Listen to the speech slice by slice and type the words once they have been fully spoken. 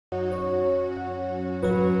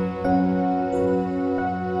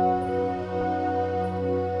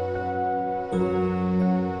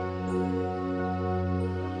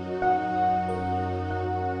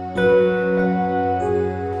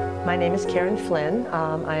name is Karen Flynn.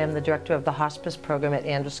 I am the director of the Hospice program at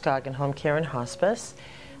Androscoggin Home Care and Hospice.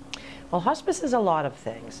 Well, hospice is a lot of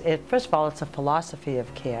things. First of all, it's a philosophy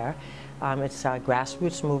of care. It's a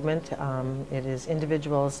grassroots movement. It is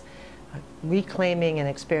individuals reclaiming an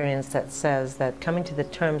experience that says that coming to the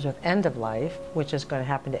terms with end of life, which is going to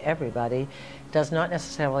happen to everybody, does not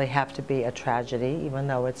necessarily have to be a tragedy, even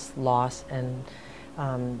though it's loss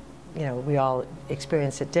and we all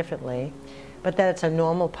experience it differently, but that it's a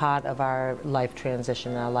normal part of our life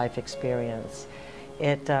transition, our life experience.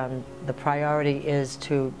 The priority is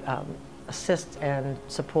to assist and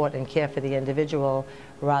support and care for the individual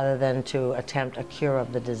rather than to attempt a cure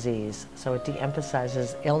of the disease. So it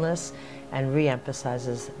de-emphasizes illness and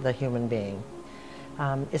re-emphasizes the human being.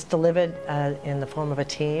 It's delivered in the form of a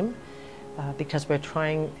team because we're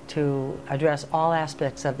trying to address all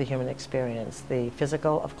aspects of the human experience. The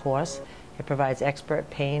physical, of course, it provides expert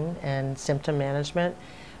pain and symptom management,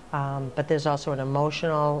 but there's also an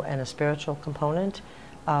emotional and a spiritual component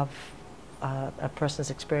of a person's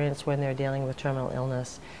experience when they're dealing with terminal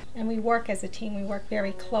illness. And we work as a team. We work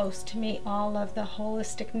very close to meet all of the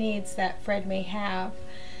holistic needs that Fred may have.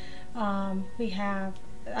 I'm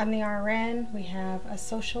the RN, we have a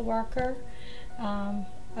social worker,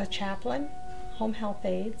 a chaplain, home health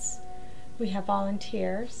aides, we have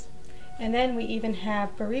volunteers, and then we even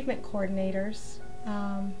have bereavement coordinators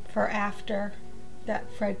for after that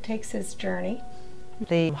Fred takes his journey.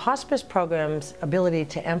 The hospice program's ability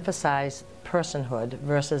to emphasize personhood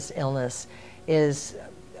versus illness is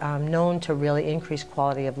known to really increase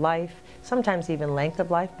quality of life, sometimes even length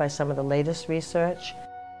of life by some of the latest research.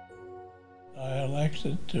 I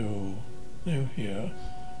elected to live here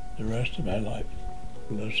the rest of my life.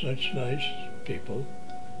 They're such nice people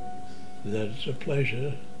that it's a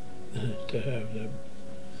pleasure to have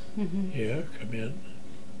them here, come in.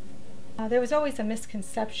 There was always a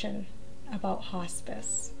misconception about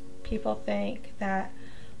hospice. People think that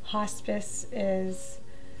hospice is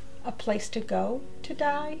a place to go to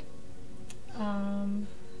die.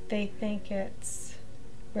 They think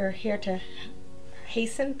we're here to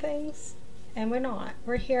hasten things, and we're not.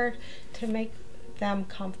 We're here to make them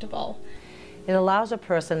comfortable. It allows a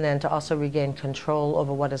person then to also regain control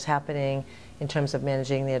over what is happening in terms of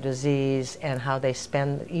managing their disease and how they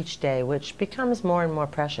spend each day, which becomes more and more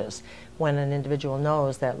precious when an individual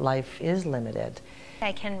knows that life is limited.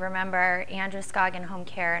 I can remember Androscoggin Home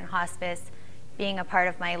Care and Hospice being a part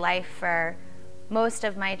of my life for most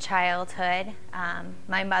of my childhood.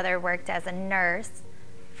 My mother worked as a nurse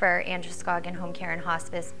for Androscoggin Home Care and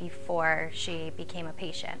Hospice before she became a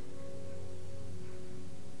patient.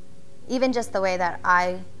 Even just the way that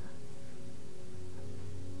I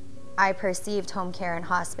perceived home care and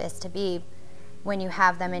hospice to be, when you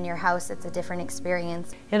have them in your house, it's a different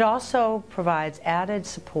experience. It also provides added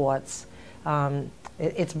supports.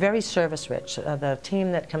 It's very service rich. The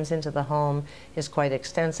team that comes into the home is quite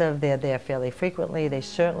extensive. They're there fairly frequently. They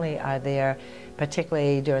certainly are there,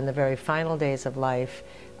 particularly during the very final days of life,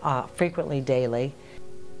 frequently daily.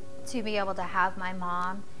 To be able to have my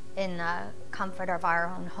mom in the comfort of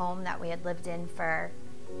our own home that we had lived in for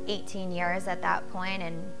 18 years at that point,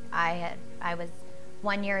 and I was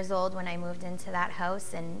 1 year old when I moved into that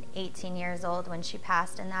house and 18 years old when she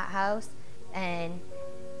passed in that house, and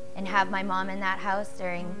have my mom in that house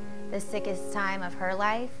during the sickest time of her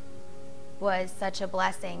life was such a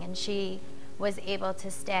blessing, and she was able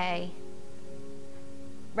to stay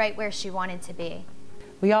right where she wanted to be.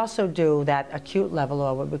 We also do that acute level,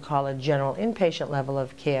 or what we call a general inpatient level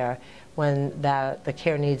of care, when the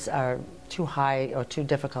care needs are too high or too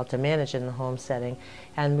difficult to manage in the home setting.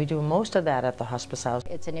 And we do most of that at the hospice house.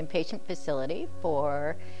 It's an inpatient facility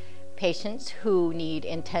for patients who need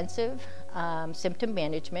intensive symptom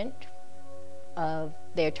management of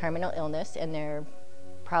their terminal illness and their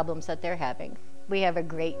problems that they're having. We have a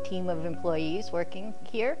great team of employees working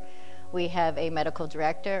here. We have a medical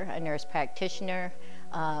director, a nurse practitioner,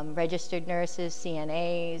 registered nurses,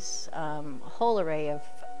 CNAs, a whole array of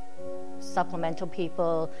supplemental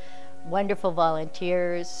people, wonderful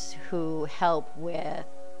volunteers who help with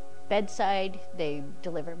bedside. They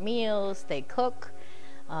deliver meals, they cook,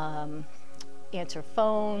 answer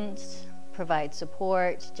phones, provide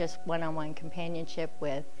support, just one-on-one companionship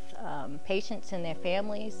with patients and their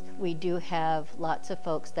families. We do have lots of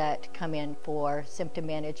folks that come in for symptom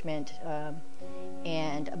management,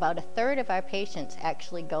 and about a third of our patients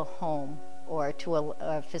actually go home or to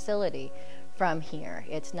a facility from here.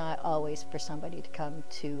 It's not always for somebody to come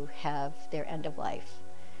to have their end of life.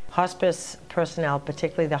 Hospice personnel,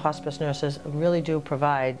 particularly the hospice nurses, really do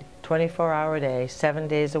provide 24-hour a day, 7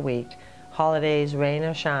 days a week, holidays, rain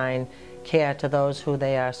or shine, care to those who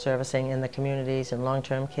they are servicing in the communities and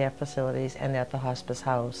long-term care facilities and at the hospice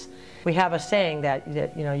house. We have a saying that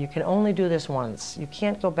you know, you can only do this once. You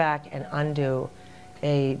can't go back and undo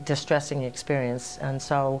a distressing experience, and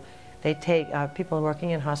so they take, people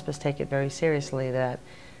working in hospice take it very seriously that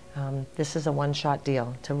this is a one-shot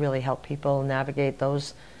deal to really help people navigate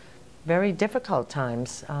those very difficult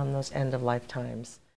times, those end-of-life times.